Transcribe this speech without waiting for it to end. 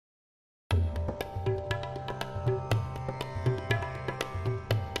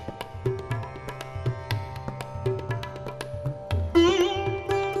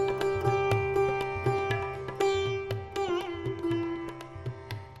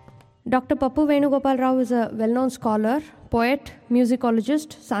Dr. Pappu Venugopal Rao is a well-known scholar, poet,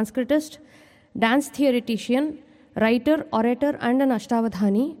 musicologist, Sanskritist, dance theoretician, writer, orator, and an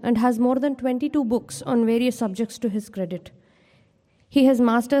Ashtavadhani, and has more than 22 books on various subjects to his credit. He has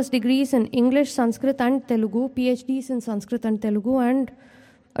master's degrees in English, Sanskrit, and Telugu, PhDs in Sanskrit and Telugu, and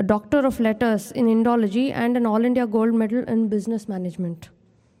a Doctor of Letters in Indology, and an All India Gold Medal in Business Management.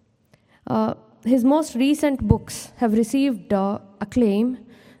 His most recent books have received acclaim,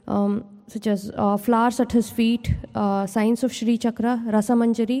 such as Flowers at His Feet, Science of Shri Chakra,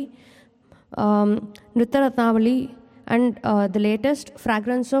 Rasamanjari, Nritya Ratnavali, and the latest,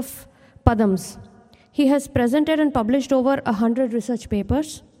 Fragrance of Padams. He has presented and published over 100 research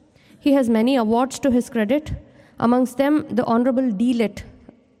papers. He has many awards to his credit, amongst them the Honorable D.Litt.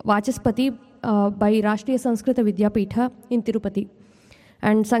 Vachaspati by Rashtriya Sanskrita Vidyapitha in Tirupati,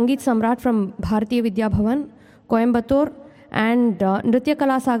 and Sangeet Samrat from Bharatiya Vidya Bhavan, Coimbatore, and Nritya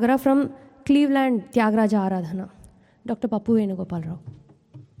Kala Sagara from Cleveland Tyagaraja Aradhana. Dr. Pappu Venugopal Rao.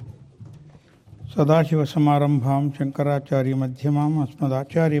 Sadashiva Samarambham Shankaracharya Madhyamam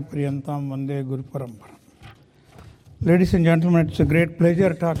Asmadacharya Paryantam Vande Guru Parampara. Ladies and gentlemen, it's a great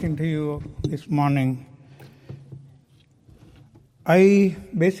pleasure talking to you this morning. I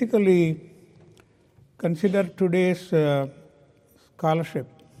basically consider today's scholarship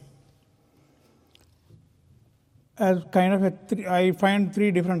as kind of I find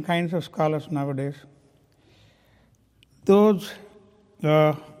three different kinds of scholars nowadays. Those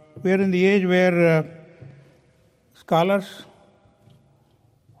we're in the age where scholars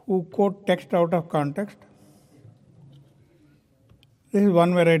who quote text out of context. This is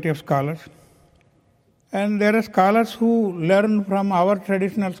one variety of scholars. And there are scholars who learn from our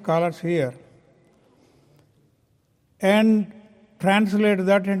traditional scholars here and translate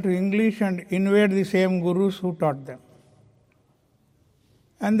that into English and invade the same gurus who taught them.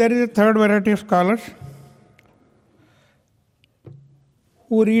 And there is a third variety of scholars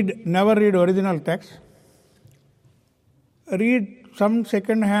who never read original text, read some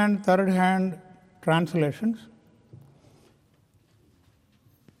second-hand, third-hand translations,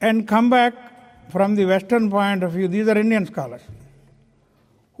 and come back from the Western point of view. These are Indian scholars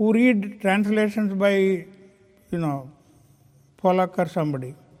who read translations by, Pollock or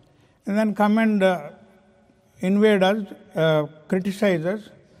somebody, and then come and invade us, criticize us,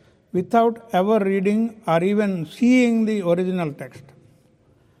 without ever reading or even seeing the original text.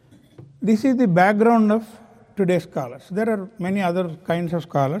 This is the background of today's scholars. There are many other kinds of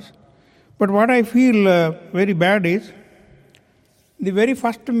scholars, but what I feel very bad is the very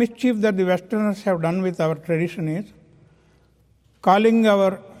first mischief that the Westerners have done with our tradition is calling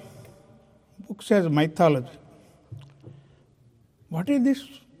our books as mythology. What is this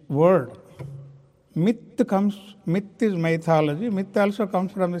word? Myth is mythology. Myth also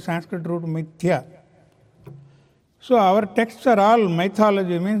comes from the Sanskrit root mithya. So our texts are all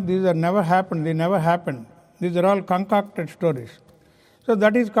mythology, means these are never happened, they never happened. These are all concocted stories. So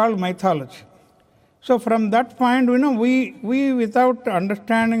that is called mythology. So from that point, we without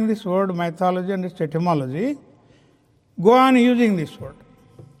understanding this word mythology and its etymology, go on using this word.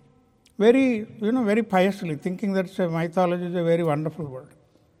 Very, very piously, thinking that mythology is a very wonderful word.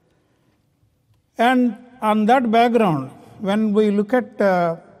 And on that background, when we look at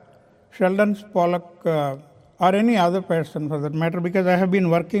Sheldon Pollock or any other person for that matter, because I have been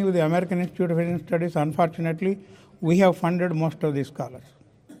working with the American Institute of Indian Studies, unfortunately, we have funded most of these scholars.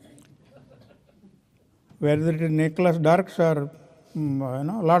 Whether it is Nicholas Dirks or a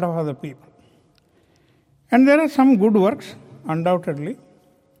lot of other people. And there are some good works, undoubtedly.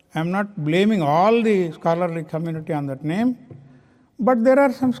 I am not blaming all the scholarly community on that name, but there are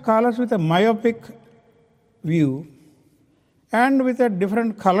some scholars with a myopic view and with a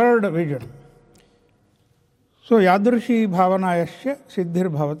different colored vision. So, yadrushi bhavanayasya siddhir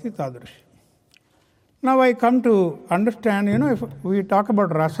bhavati tadrushi. Now I come to understand, if we talk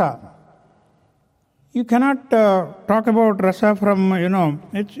about rasa, you cannot talk about rasa from,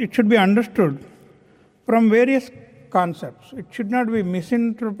 it should be understood from various concepts. It should not be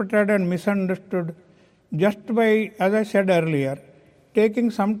misinterpreted and misunderstood just by, as I said earlier,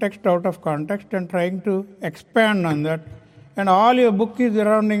 taking some text out of context and trying to expand on that. And all your book is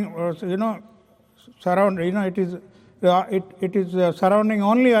surrounding, it is surrounding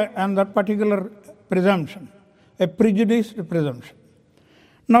only on that particular presumption, a prejudiced presumption.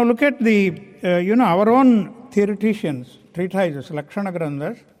 Now look at our own theoreticians, treatises, Lakshana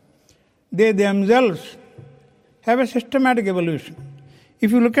Granthas, they themselves have a systematic evolution.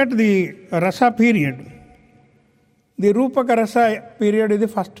 If you look at the rasa period, the Rupaka rasa period is the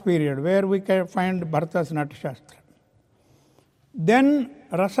first period where we can find Bharata's Natyashastra. Then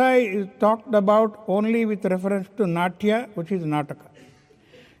rasa is talked about only with reference to natya, which is nataka.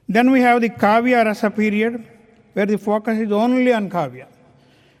 Then we have the kavya rasa period, where the focus is only on kavya.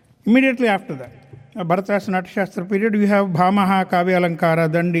 Immediately after that, Bharata's Natyashastra period, we have Bhamaha Kavya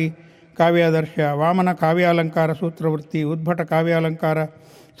Alankara, Dandi Kavya Darsha, Vamana Kavya Alankara Sutravritti, Udbhata Kavya Alankara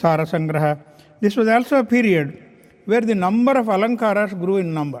Sara Sangraha. This was also a period where the number of alankaras grew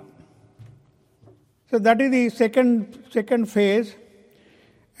in number. So that is the second phase.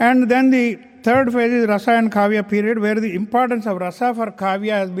 And then the third phase is rasa and kavya period, where the importance of rasa for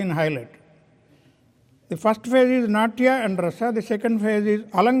kavya has been highlighted. The first phase is natya and rasa. The second phase is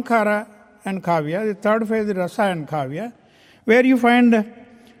alankara and kavya. The third phase is rasa and kavya, where you find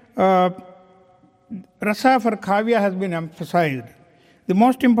rasa for kavya has been emphasized. The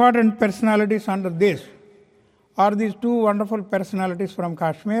most important personalities under this are these two wonderful personalities from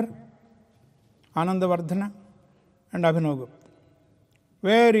Kashmir, Anandavardhana and Abhinavagupta.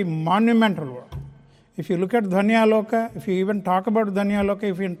 Very monumental work. If you look at Dhvanyaloka, if you even talk about Dhvanyaloka,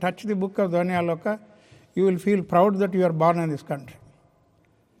 if you touch the book of Dhvanyaloka, you will feel proud that you are born in this country.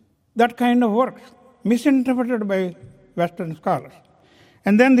 That kind of works, misinterpreted by Western scholars.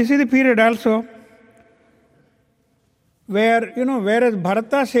 And then this is the period also where, whereas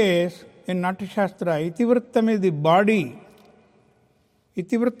Bharata says in Natyashastra, Itivrittam is the body.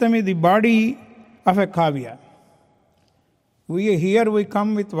 Itivrittam is the body of a kavya. Here we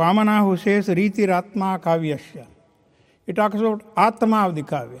come with Vamana, who says Riti Ratma Kavyasya. It talks about Atma of the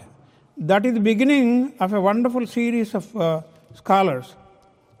kavya. That is the beginning of a wonderful series of scholars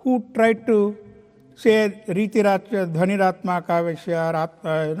who tried to say Riti Ratma, Dhvani Ratma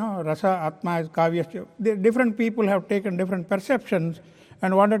Kavyasya, Rasa Atma is Kavyasya. Different people have taken different perceptions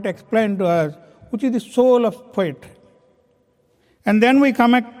and wanted to explain to us which is the soul of poetry. And then we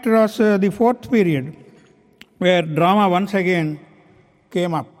come across the fourth period, where drama once again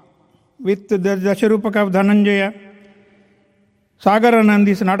came up with the Dasharupaka of Dhananjaya,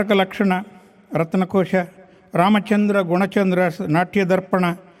 Sagaranandi's Nataka Lakshana, Ratnakosha, Ramachandra Gunachandra's Natya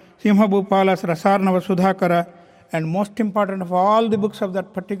Darpana, Simhabhupala's Rasarnava Sudhakara, and most important of all the books of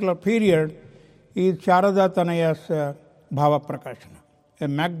that particular period is Sharada Tanaya's Bhava Prakashana, a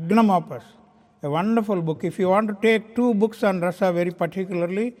magnum opus, a wonderful book. If you want to take two books on rasa very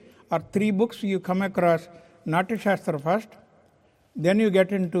particularly, or three books, you come across Natyashastra first, then you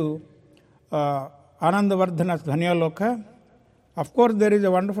get into Anandavardhana's Dhvanyaloka. Of course, there is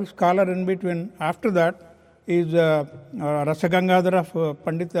a wonderful scholar in between. After that is Rasagangadhara of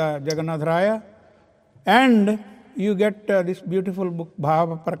Pandita Jagannath Raya. And you get this beautiful book,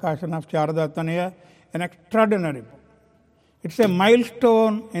 Bhava Prakashana of Sharada Tanaya, an extraordinary book. It's a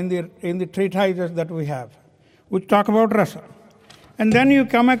milestone in the treatises that we have, which talk about rasa. And then you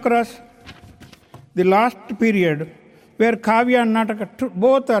come across the last period, where kavya and nataka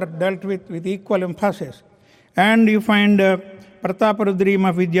both are dealt with equal emphasis. And you find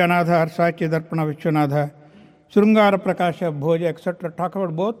Prataparudrima Vidyanatha, Arsakya Darpana Vishwanatha, Srungara Prakasha Bhoja, etc. talk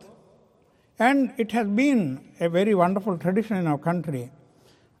about both. And it has been a very wonderful tradition in our country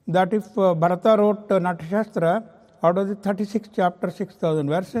that if Bharata wrote Natyashastra, out of the 36 chapters, 6,000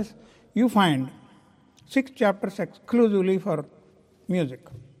 verses, you find 6 chapters exclusively for music.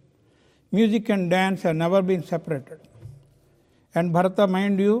 Music and dance have never been separated. And Bharata,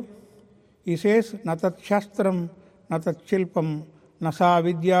 mind you, he says, Natat Shastram, Natat Shilpam, Nasa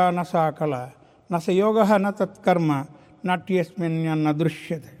Vidya, Nasa Kala, Nasa Yogaha, Natat Karma, Natyasminya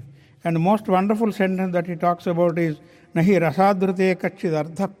Nadrushyate. And the most wonderful sentence that he talks about is, Nahi Rasadhrute Kachid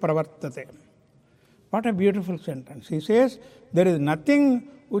Ardha Pravartate. What a beautiful sentence. He says, there is nothing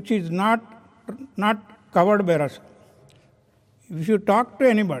which is not covered by rasa. If you talk to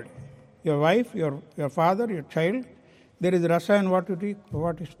anybody, your wife, your father, your child, there is rasa in what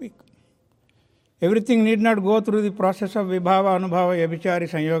you speak. Everything need not go through the process of vibhava, anubhava, yabhichari,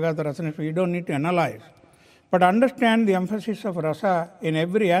 sanyoga, rasana. You don't need to analyze. But understand the emphasis of rasa in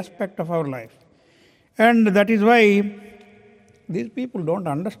every aspect of our life. And that is why these people don't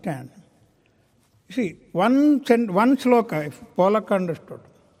understand. You see, one sloka, if Pollock understood,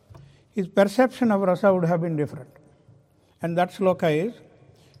 his perception of rasa would have been different. And that sloka is,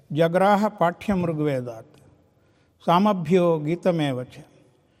 Jagraha Pathyam Rugvedat, Samabhyo Gitamevacha,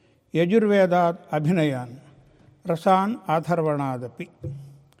 Yajurvedat Abhinayan, Rasan Atharvanadapi.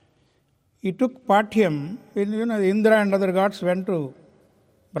 He took Pathyam, Indra and other gods went to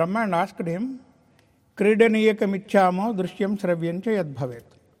Brahma and asked him, Kridaniyakam Ichchamo Drishyam Sravyancha Yadbhavet.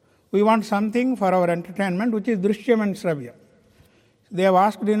 We want something for our entertainment which is Drishyam and Sravya. They have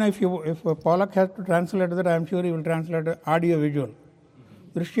asked, if Pollock has to translate that, I am sure he will translate audio visual.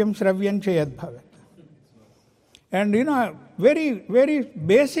 Drishyam Sravyancha Yadbhavet. And very, very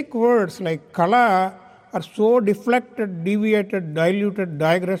basic words like kala are so deflected, deviated, diluted,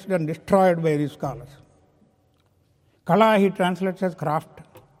 digressed, and destroyed by these scholars. Kala he translates as craft.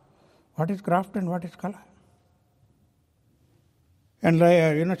 What is craft and what is kala? And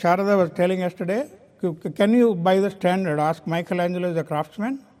Sharada was telling yesterday, can you, by the standard, ask Michelangelo is a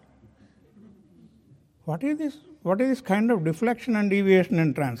craftsman? What is this? What is this kind of deflection and deviation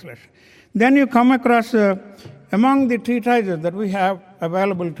in translation? Then you come across, among the treatises that we have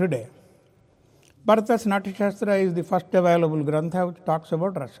available today, Bharata's Natyashastra is the first available grantha which talks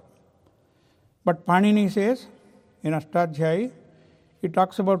about rasa. But Panini says, in Ashtadhyayi, he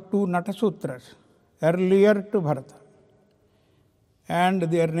talks about two Natasutras, earlier to Bharata. And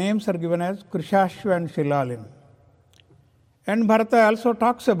their names are given as Krishashva and Shilalin. And Bharata also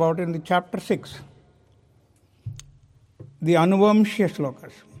talks about in the chapter 6, the Anuvamshya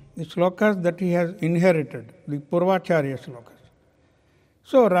slokas, the slokas that he has inherited, the Purvacharya slokas.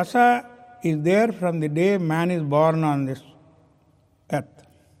 So rasa is there from the day man is born on this earth.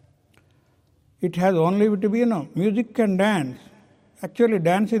 It has only to be, music and dance. Actually,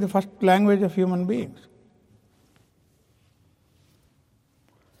 dance is the first language of human beings.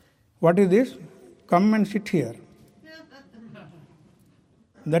 What is this? Come and sit here.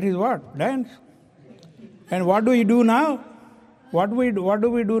 That is what? Dance. And what do we do now? What do we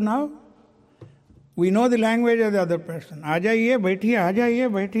do now? We know the language of the other person. Ajaiye, baithiye, ajaiye,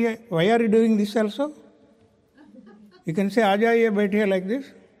 baithiye. Why are you doing this also? You can say ajaiye, baithiye like this.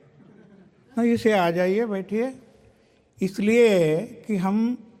 No, you say ajaiye, baithiye. इसलिए कि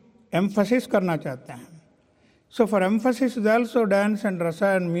हम emphasis करना चाहते हैं. So for emphasis, also dance and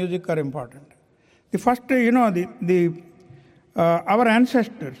rasa and music are important. The first, our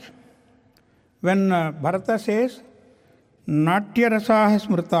ancestors, when Bharata says, Natya rasaha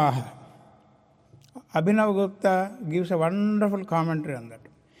smritaha, Abhinav Gupta gives a wonderful commentary on that.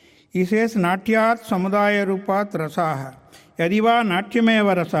 He says, Natyat samudaya rupat rasaha, yadiva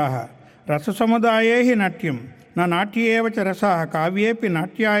natyameva rasaha, rasa samudayehi natyam, na natyeva cha rasaha, kavyepi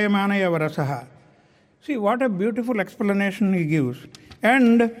natyayamanayeva rasaha. See, what a beautiful explanation he gives.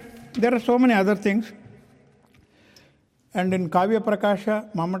 And there are so many other things. And in Kavya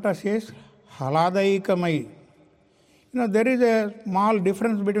Prakasha, Mamata says, Haladayikamai. There is a small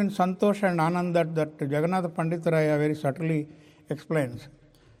difference between Santosh and Anand that Jagannatha Panditaraya very subtly explains.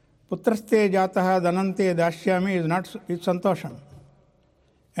 Putraste jataha dhanante dashyami is Santosham.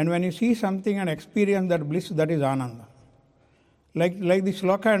 And when you see something and experience that bliss, that is Ananda. Like the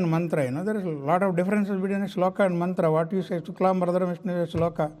shloka and mantra, there is a lot of differences between a shloka and mantra. What you say, Shuklam Vardhana Vishnu is a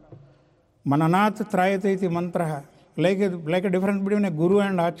shloka. Mananat trayate iti mantraha. Like a difference between a guru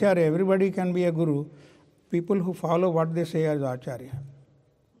and acharya. Everybody can be a guru. People who follow what they say as acharya.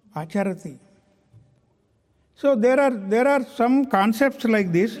 Acharati. So there are some concepts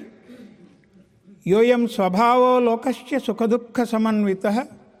like this. Yoyam svabhavo lokasya sukha-dukha samanvitaha.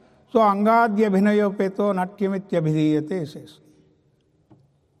 So angadya bhinayo peto natyamitya bhidiyate says.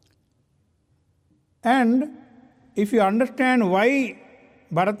 And if you understand why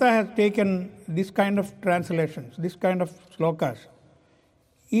Bharata has taken this kind of translations, this kind of slokas,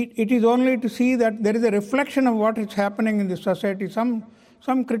 it is only to see that there is a reflection of what is happening in the society. Some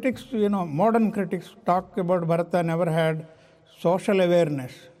critics, modern critics talk about Bharata never had social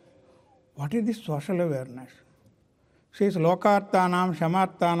awareness. What is this social awareness? He says, Lokarthanam,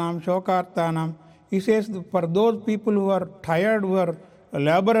 Shamarthanam, Shokarthanam. He says, for those people who are tired, who are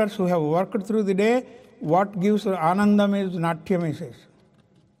laborers, who have worked through the day, what gives Anandam is Natyam, he says.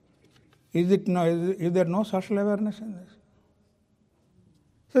 Is there no social awareness in this?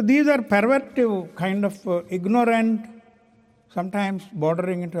 So these are pervertive, kind of ignorant, sometimes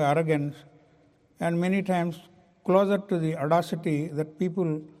bordering into arrogance, and many times closer to the audacity that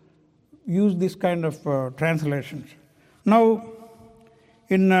people use this kind of translations. Now,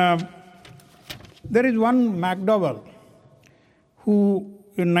 there is one MacDowell who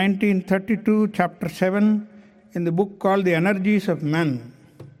in 1932, chapter 7, in the book called The Energies of Men,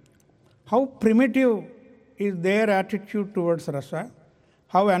 how primitive is their attitude towards rasa,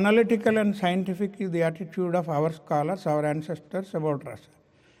 how analytical and scientific is the attitude of our scholars, our ancestors about rasa.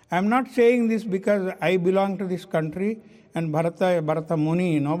 I am not saying this because I belong to this country and Bharata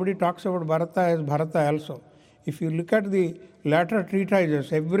Muni. Nobody talks about Bharata as Bharata also. If you look at the later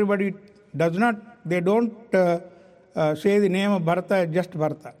treatises, everybody don't say the name of Bharata as just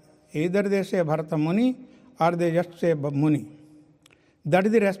Bharata. Either they say Bharata Muni or they just say Muni. That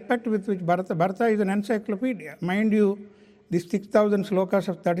is the respect with which Bharata is an encyclopedia. Mind you, these 6,000 slokas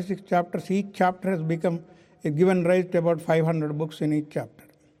of 36 chapters, each chapter has given rise to about 500 books in each chapter.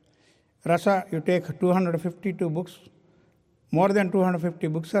 Rasa, you take 252 books, more than 250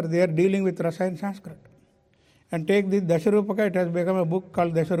 books are there dealing with rasa in Sanskrit. And take the Dasharupaka, it has become a book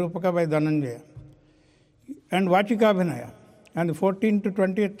called Dasharupaka by Dhananjaya. And Vachikabhinaya. And the 14th to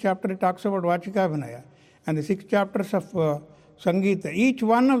 20th chapter talks about Vachikabhinaya. And the 6 chapters of Sangeeta. Each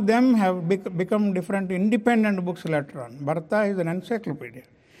one of them have become different independent books later on. Bharata is an encyclopedia.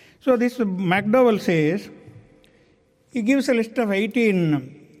 So this McDowell says, he gives a list of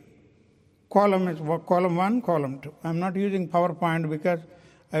 18 columns, column 1, column 2. I am not using PowerPoint because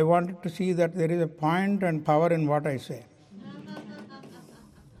I wanted to see that there is a point and power in what I say.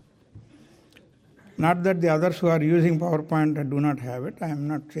 Not that the others who are using PowerPoint do not have it. I am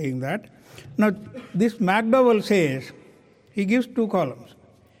not saying that. Now, this McDowell says, he gives 2 columns.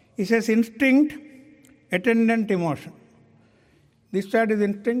 He says instinct, attendant emotion. This side is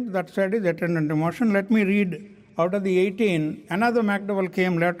instinct, that side is attendant emotion. Let me read out of the 18. Another McDowell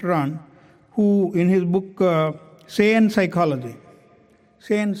came later on, who in his book, Sane Psychology,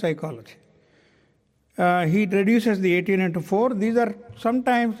 he reduces the 18 into 4. These are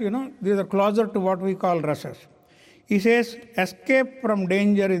sometimes, these are closer to what we call rasas. He says, escape from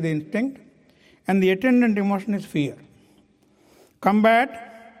danger is the instinct, and the attendant emotion is fear.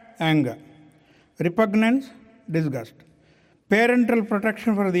 Combat, anger. Repugnance, disgust. Parental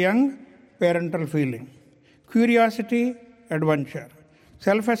protection for the young, parental feeling. Curiosity, adventure.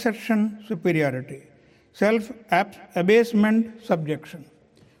 Self-assertion, superiority. Self-abasement, subjection.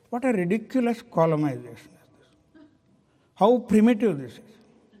 What a ridiculous columnization is this. How primitive this is.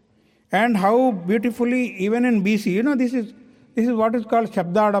 And how beautifully, even in BC, this is what is called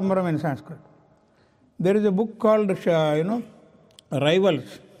Shabdadambaram in Sanskrit. There is a book called,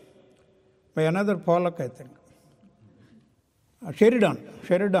 Rivals, by another Pollock, I think.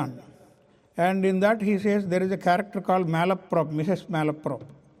 Sheridan. And in that he says there is a character called Malaprop, Mrs. Malaprop.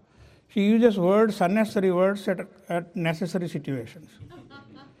 She uses words, unnecessary words at necessary situations.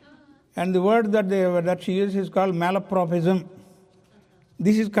 And the word that she uses is called malapropism.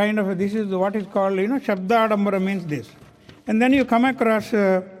 This is what is called, Shabdadambara means this. And then you come across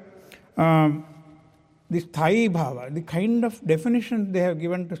this Sthayi Bhava, the kind of definitions they have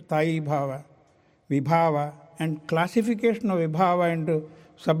given to Sthayi Bhava, Vibhava, and classification of Vibhava into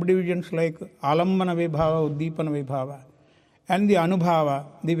subdivisions like Alambana Vibhava, Uddipana Vibhava, and the Anubhava,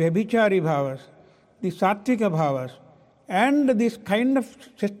 the Vyabhichari Bhavas, the Sattvika Bhavas, and this kind of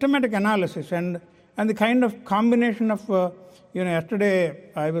systematic analysis and the kind of combination of, yesterday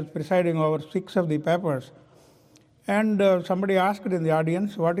I was presiding over 6 of the papers, and somebody asked in the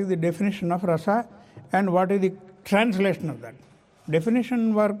audience, what is the definition of rasa and what is the translation of that?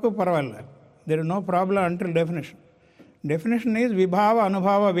 Definition work paravalla. There is no problem until definition. Definition is Vibhava,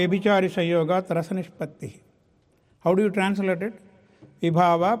 Anubhava, Vyabhichari Sanyogat, Rasa Nishpatti. How do you translate it?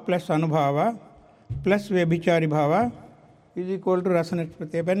 Vibhava plus Anubhava plus Vyabhichari Bhava is equal to Rasa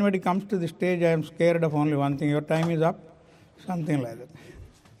Nishpatti. If anybody comes to the stage, I am scared of only one thing. Your time is up. Something like that.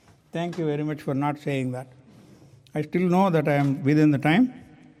 Thank you very much for not saying that. I still know that I am within the time.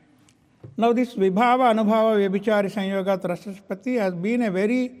 Now this Vibhava, Anubhava, Vyabhichari Sanyogat, Rasa Nishpatti has been a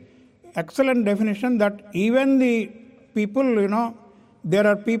very excellent definition that even the people, there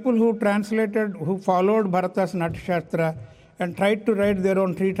are people who followed Bharata's Natyashastra and tried to write their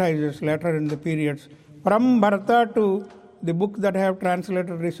own treatises later in the periods. From Bharata to the book that I have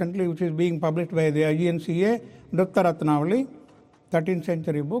translated recently, which is being published by the IGNCA, Nritta Ratnavali, 13th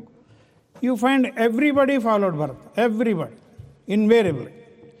century book, you find everybody followed Bharata. Everybody. Invariably.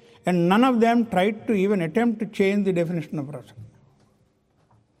 And none of them tried to even attempt to change the definition of rasa.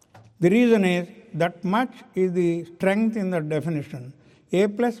 The reason is that much is the strength in the definition. A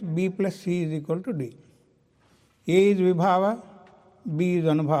plus B plus C is equal to D. A is Vibhava, B is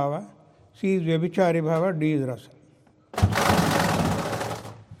Anubhava, C is Vyabhichari Bhava, D is Rasa.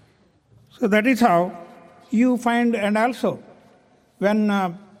 So that is how you find, and also when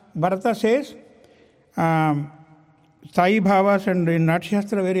Bharata says Sthayi Bhavas, and in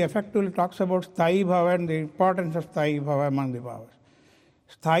Natyashastra very effectively talks about Sthayi Bhava and the importance of Sthayi Bhava among the Bhavas.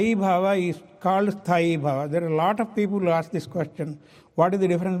 Sthayi Bhava is called Sthayi Bhava. There are a lot of people who ask this question, what is the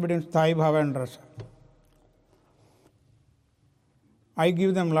difference between Sthayi Bhava and Rasa? I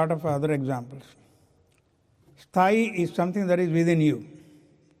give them a lot of other examples. Sthayi is something that is within you.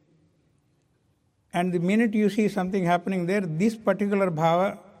 And the minute you see something happening there, this particular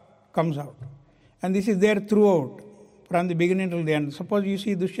bhava comes out. And this is there throughout, from the beginning till the end. Suppose you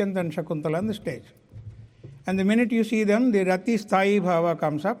see Dushyanta and Shakuntala on the stage. And the minute you see them, the Rati Sthayi Bhava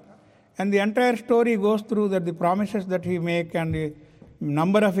comes up, and the entire story goes through that the promises that he make and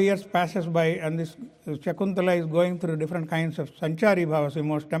number of years passes by and this Shakuntala is going through different kinds of sanchari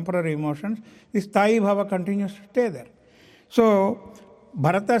bhavas, temporary emotions, this Sthayi bhava continues to stay there. So,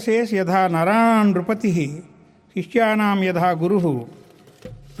 Bharata says, Yadha naran nrupatihi, shishyanam yadha guruhu,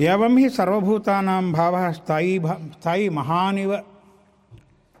 yavam hi sarvabhutanam bhava sthayi mahaniva.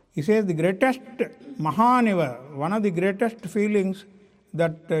 He says the greatest mahaniva, one of the greatest feelings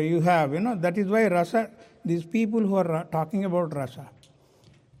that you have, that is why rasa, these people who are talking about rasa,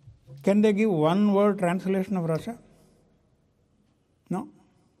 can they give one word translation of rasa? No.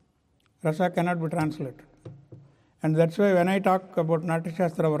 Rasa cannot be translated. And that's why when I talk about Natya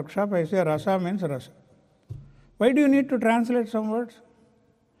Shastra workshop, I say rasa means rasa. Why do you need to translate some words?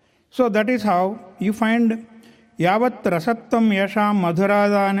 So that is how you find yavat rasattam yasham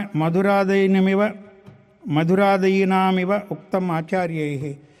madhuradayinamiva uktam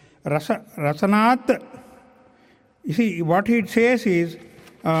acharyaihi rasanat. You see, what he says is,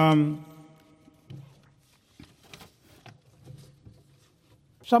 some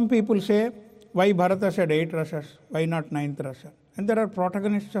people say, why Bharata said 8 rasas, why not 9th rasa? And there are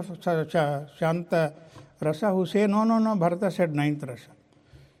protagonists of Shanta rasa who say, no, Bharata said 9th rasa.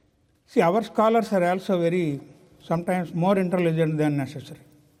 See, our scholars are also sometimes more intelligent than necessary.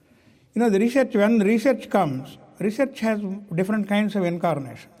 The research, when research comes, research has different kinds of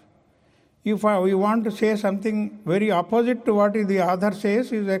incarnations. If you want to say something very opposite to what the author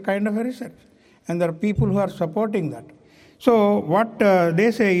says, is a kind of a research. And there are people who are supporting that. So what they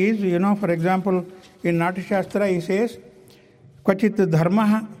say is, for example, in Natya Shastra he says, Kvachit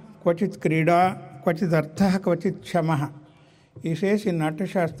dharmaha, kvachit krida, kvachit arthaha, kvachit shamaha. He says in Natya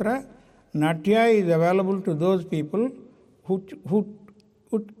Shastra, Natya is available to those people who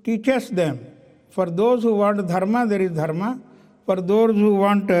teaches them. For those who want dharma, there is dharma. For those who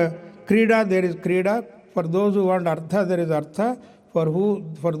want krida, there is krida. For those who want artha, there is artha. For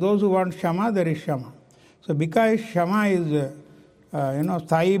those who want shama, there is shama. So because shama is,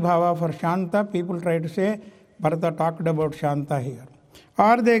 sthayi bhava for shanta, people try to say, Bharata talked about shanta here.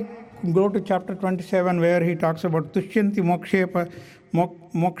 Or they go to chapter 27 where he talks about tushyanti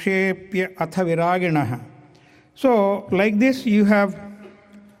mokshepya atha viraginaha. So like this you have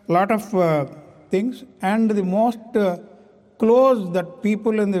a lot of things, and the most close that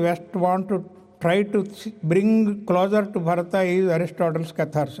people in the West want to try to bring closer to Bharata is Aristotle's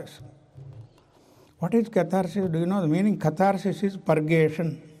catharsis. What is catharsis? Do you know the meaning? Catharsis is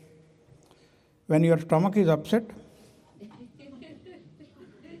purgation. When your stomach is upset,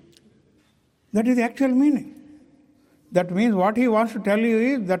 that is the actual meaning. That means what he wants to tell you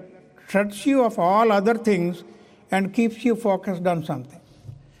is that shuts you of all other things and keeps you focused on something.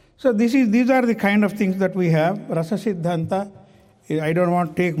 So these are the kind of things that we have. Rasa Siddhanta, I don't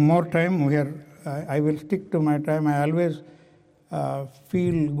want to take more time here. I will stick to my time. I always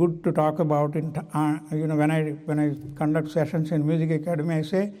feel good to talk about it. When I conduct sessions in Music Academy, I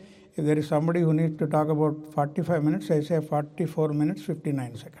say, if there is somebody who needs to talk about 45 minutes, I say 44 minutes,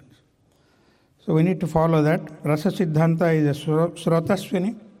 59 seconds. So we need to follow that. Rasa Siddhanta is a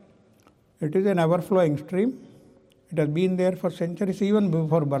Srotaswini. It is an ever-flowing stream. It has been there for centuries, even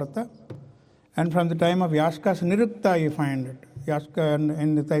before Bharata. And from the time of Yaska's Nirukta, you find it. Yaska and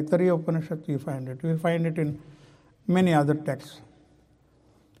in the Taittiriya Upanishad, you find it. You find it in many other texts.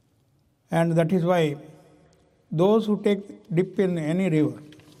 And that is why those who take dip in any river,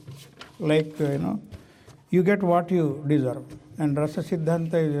 like, you get what you deserve. And Rasa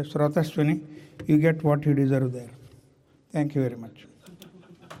Siddhanta is a Srotaswini. You get what you deserve there. Thank you very much.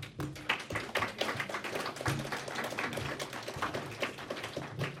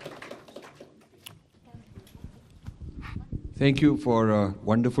 Thank you for a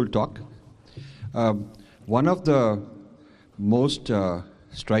wonderful talk. One of the most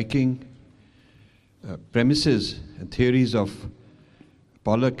striking premises and theories of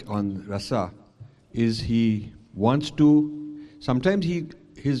Pollock on rasa is he wants to, sometimes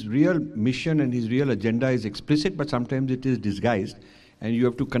his real mission and his real agenda is explicit, but sometimes it is disguised, and you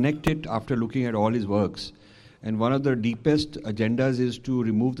have to connect it after looking at all his works. And one of the deepest agendas is to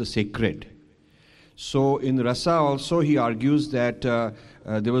remove the sacred. So in rasa also he argues that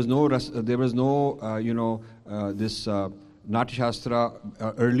there was no this Natya Shastra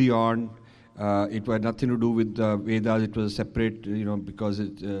early on. It had nothing to do with the Vedas. It was a separate, because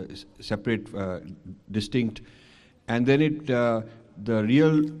it's separate, distinct. And then the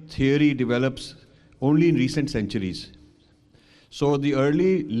real theory develops only in recent centuries. So the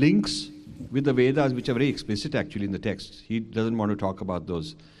early links with the Vedas, which are very explicit actually in the text, he doesn't want to talk about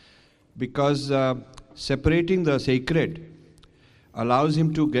those. Because separating the sacred allows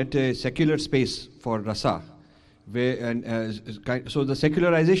him to get a secular space for rasa, So the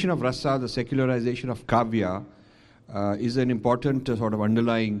secularization of rasa, the secularization of kavya, is an important sort of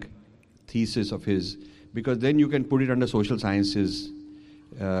underlying thesis of his, because then you can put it under social sciences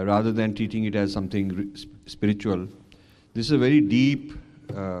rather than treating it as something spiritual. This is a very deep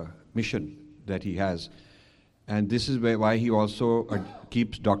mission that he has, and this is why he also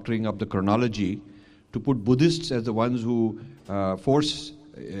keeps doctoring up the chronology to put Buddhists as the ones who force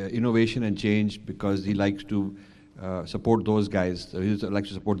innovation and change, because he likes to support those guys. He likes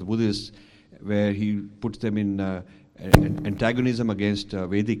to support the Buddhists, where he puts them in antagonism against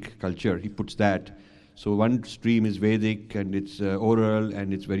Vedic culture. He puts that. So one stream is Vedic and it's oral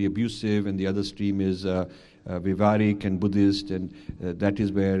and it's very abusive, and the other stream is Vivaric and Buddhist, and that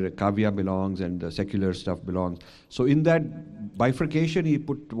is where Kavya belongs and secular stuff belongs. So in that bifurcation, he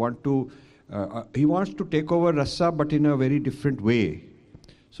wants to take over rasa, but in a very different way.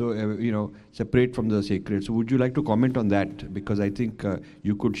 So separate from the sacred. So would you like to comment on that? Because I think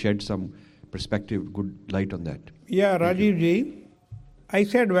you could shed some perspective, good light on that. Yeah, Rajiv ji, I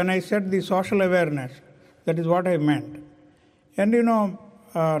said when I said the social awareness, that is what I meant. And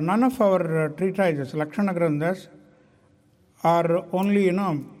none of our treatises, Lakshana Granthas, are only,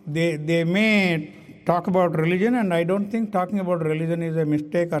 they may talk about religion, and I don't think talking about religion is a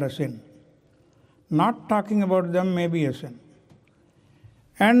mistake or a sin. Not talking about them may be a sin.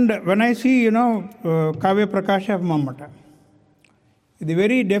 And when I see, Kavya Prakasha of Mammata, the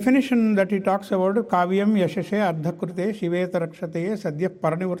very definition that he talks about, Kavyam Yashashe Ardhakrute Shiveta Rakshataye Sadhya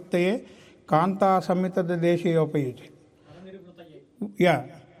Paranivurtaye Kanta Samitad Deshayopayache. Yeah.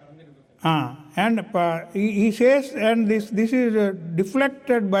 And he says, and this is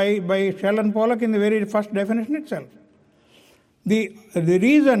deflected by Sheldon Pollock in the very first definition itself. The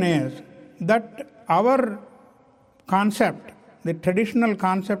reason is that our concept, the traditional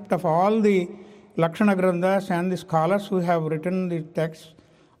concept of all the Lakshana Granthas and the scholars who have written the texts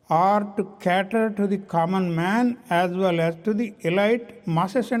are to cater to the common man as well as to the elite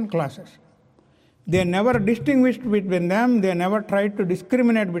masses and classes. They never distinguished between them, they never tried to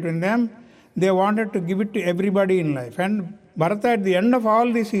discriminate between them, they wanted to give it to everybody in life. And Bharata, at the end of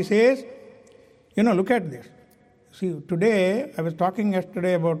all this, he says, look at this. See, today, I was talking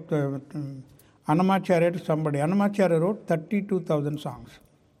yesterday about Annamacharya to somebody. Annamacharya wrote 32,000 songs.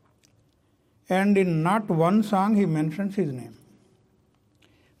 And in not one song he mentions his name.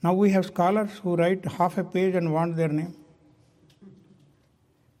 Now we have scholars who write half a page and want their name.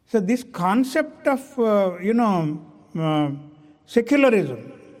 So this concept of,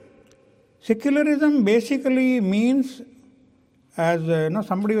 secularism basically means, as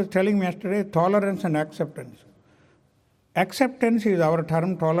somebody was telling me yesterday, tolerance and acceptance. Acceptance is our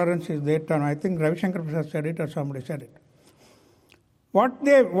term, tolerance is their term. I think Ravi Shankar Prasad said it or somebody said it. What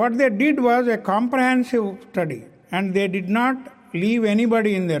they did was a comprehensive study, and they did not leave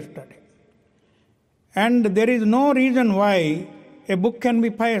anybody in their study. And there is no reason why a book can be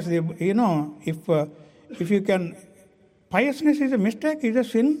pious. If you can, piousness is a mistake, is a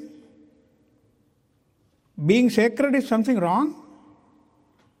sin. Being sacred is something wrong.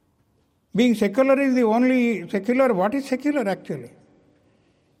 Being secular is the only secular. What is secular actually?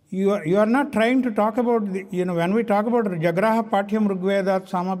 You are not trying to talk about, when we talk about Jagraha Pathyam Rigvedat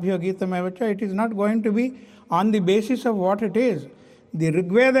Samabhyo Gitam Evacha, it is not going to be on the basis of what it is. The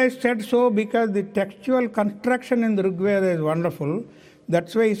Rigveda is said so because the textual construction in the Rigveda is wonderful.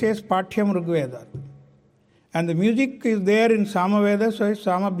 That's why he says Pathyam Rigvedat. And the music is there in Samaveda, so it's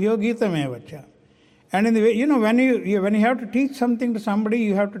Samabhyo Gitam Evacha. And in the way, when you have to teach something to somebody,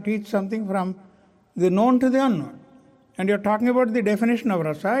 you have to teach something from the known to the unknown. And you're talking about the definition of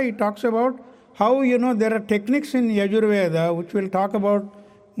rasa. He talks about how, there are techniques in Yajurveda which will talk about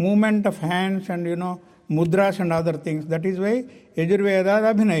movement of hands and, mudras and other things. That is why Yajurveda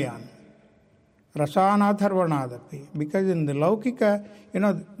Abhinayan. Rasanatharvanadapi. Because in the Laukika,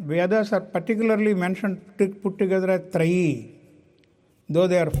 Vedas are particularly mentioned, put together as Trayi, though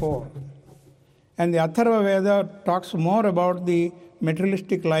they are four. And the Atharva Veda talks more about the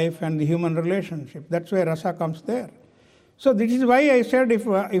materialistic life and the human relationship. That's why rasa comes there. So this is why I said if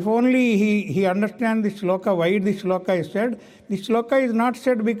only he understands the shloka, why the shloka is said. The shloka is not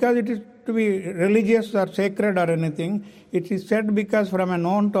said because it is to be religious or sacred or anything. It is said because from a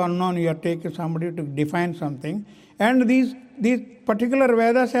known to unknown you are taking somebody to define something. And these particular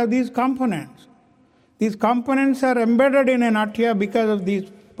Vedas have these components. These components are embedded in a Natya because of these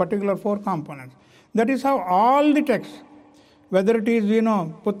particular four components. That is how all the texts, whether it is,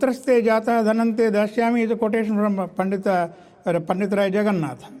 Putraste Jata Dhanante Dashyami is a quotation from Pandit Rai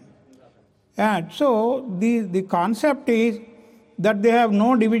Jagannatha. And so the concept is that they have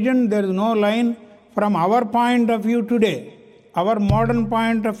no division, there is no line. from our point of view today, our modern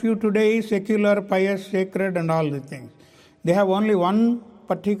point of view today is secular, pious, sacred and all the things. They have only one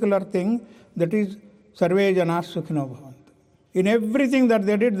particular thing, that is Sarve Janas Sukhino Bhavantu. In everything that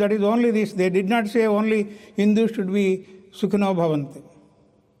they did, that is only this. They did not say only Hindus should be Sukhino Bhavantu.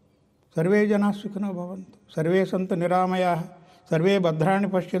 Sarve Janas Sukhino Bhavantu. Sarve Santa Niramaya. Sarve Bhadrani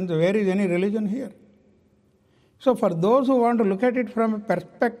Pashyantu. Where is any religion here? So for those who want to look at it from a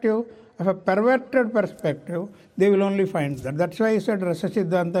perspective, of a perverted perspective, they will only find that. That's why I said Rasa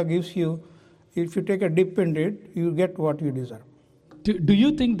Siddhanta gives you, if you take a dip into it, you get what you deserve. Do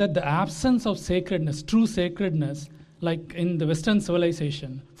you think that the absence of sacredness, true sacredness, like in the Western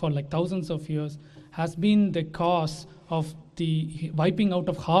civilization for like thousands of years, has been the cause of the wiping out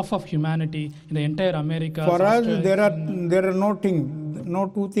of half of humanity in the entire America? For us, there are no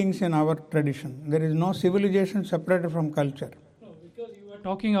two things in our tradition. There is no civilization separated from culture. No, because you were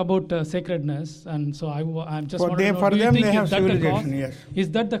talking about sacredness, and so I'm just for them they have civilization. Yes.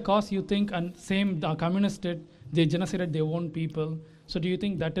 Is that the cause you think? And same, the communists did. They genocided their own people. So do you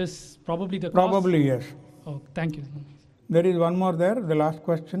think that is probably the cause? Probably yes. Oh, thank you. There is one more there. The last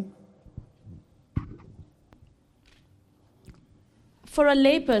question. For a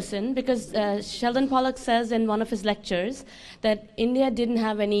layperson, because Sheldon Pollock says in one of his lectures that India didn't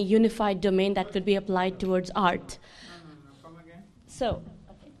have any unified domain that could be applied towards art. Come again. So,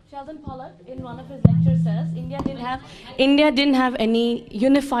 Sheldon Pollock in one of his lectures says India didn't have any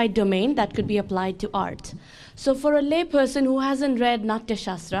unified domain that could be applied to art. So for a layperson who hasn't read Natya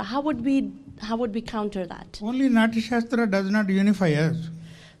Shastra, how would we counter that? Only Natya Shastra does not unify us.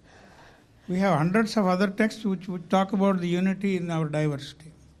 We have hundreds of other texts which would talk about the unity in our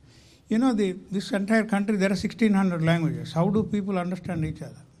diversity. You know, this entire country, there are 1,600 languages. How do people understand each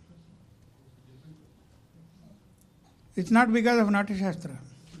other? It's not because of Natya Shastra.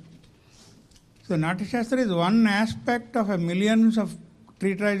 So Natya Shastra is one aspect of a millions of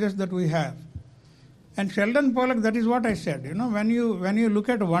treatises that we have. And Sheldon Pollock, that is what I said. You know, when you look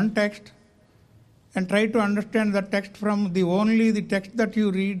at one text and try to understand the text from the text that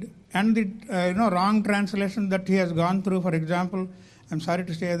you read and the wrong translation that he has gone through. For example, I'm sorry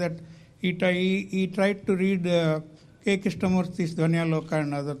to say that he tried to read K. Krishnamurthy's Dhvanyaloka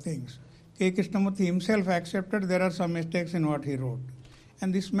and other things. K. Krishnamurthy himself accepted there are some mistakes in what he wrote.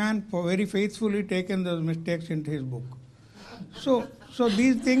 And this man very faithfully taken those mistakes into his book. So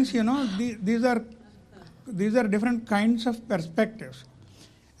these things, you know, these are different kinds of perspectives.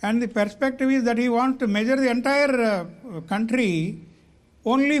 And the perspective is that he wants to measure the entire country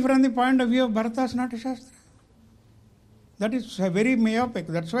only from the point of view of Bharata's Natya Shastra. That is very myopic.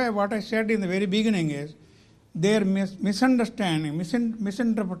 That's why what I said in the very beginning is their misunderstanding,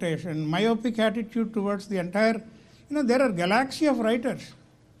 misinterpretation, myopic attitude towards the entire. You know, there are galaxy of writers.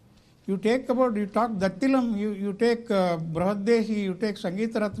 You talk Dattilam, you take Brahaddeshi, you take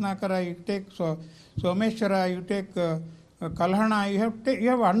Sangeeta Ratnakara, you take Someshwara, you take Kalhana, you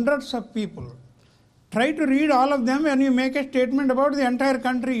have hundreds of people. Try to read all of them and you make a statement about the entire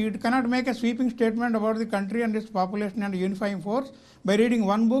country. You cannot make a sweeping statement about the country and its population and unifying force by reading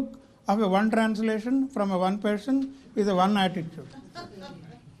one book of a one translation from a one person with a one attitude.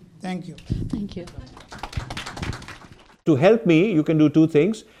 Thank you. Thank you. To help me, you can do two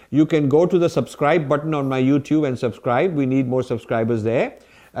things. You can go to the subscribe button on my YouTube and subscribe. We need more subscribers there.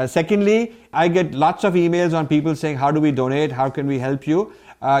 Secondly, I get lots of emails on people saying, how do we donate? How can we help you?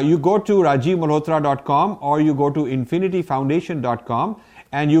 You go to rajivmalhotra.com or you go to infinityfoundation.com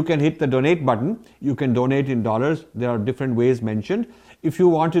and you can hit the donate button. You can donate in dollars. There are different ways mentioned. If you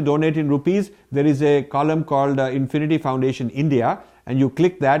want to donate in rupees, there is a column called Infinity Foundation India, and you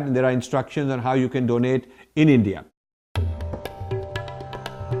click that and there are instructions on how you can donate in India.